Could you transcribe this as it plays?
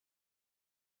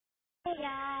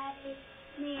guys,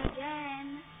 me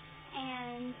again,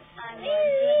 and I'm going to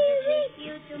introduce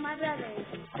you to my brothers,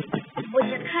 which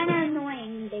are kind of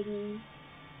annoying, Biggie,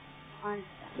 on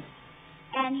stuff.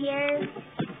 And here's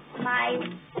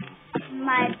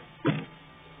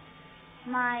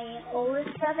my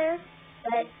oldest brother,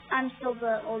 but I'm still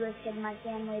the oldest kid in my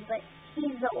family, but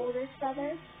he's the oldest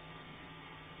brother.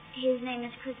 His name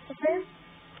is Christopher.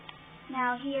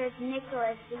 Now here's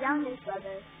Nicholas, the youngest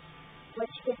brother, which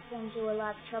gets into a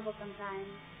lot of trouble sometimes.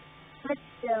 But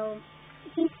still,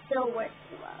 he still works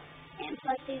well. And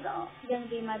plus he's going to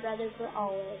be my brother for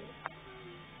always.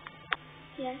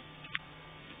 Yes?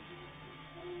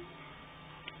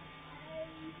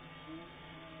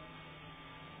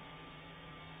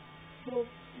 Well,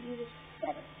 you just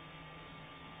said it.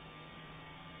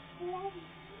 Yes,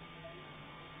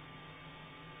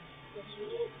 you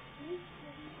did.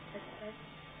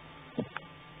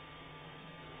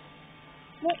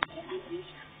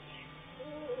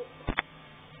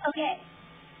 Okay.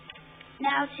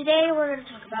 Now today we're going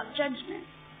to talk about judgment.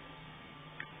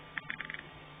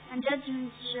 And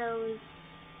judgment shows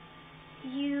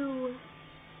you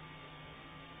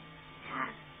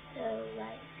have to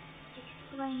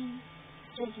explain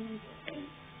judgmental things.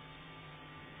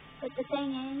 But the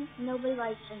thing is, nobody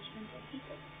likes judgmental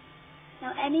people.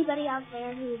 Now anybody out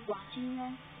there who is watching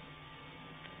this,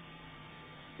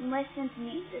 listen to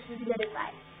me. This is good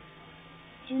advice.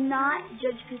 Do not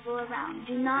judge people around.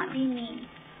 Do not be mean.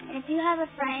 And if you have a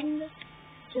friend,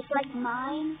 just like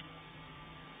mine,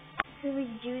 who is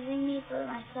using me for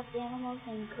my stuffed animals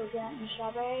and coconut and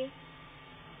strawberry,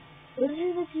 those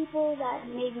are the people that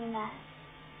made me mad.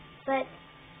 But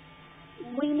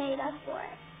we made up for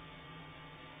it.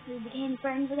 We became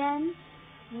friends again.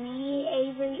 Me,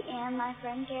 Avery, and my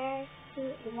friend Garrett,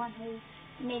 the one who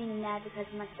made me mad because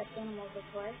of my stuffed animals, of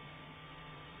course,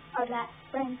 are that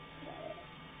friends together.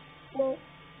 Well,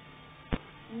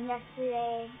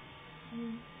 yesterday,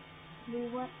 we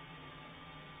went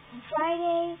on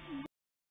Friday.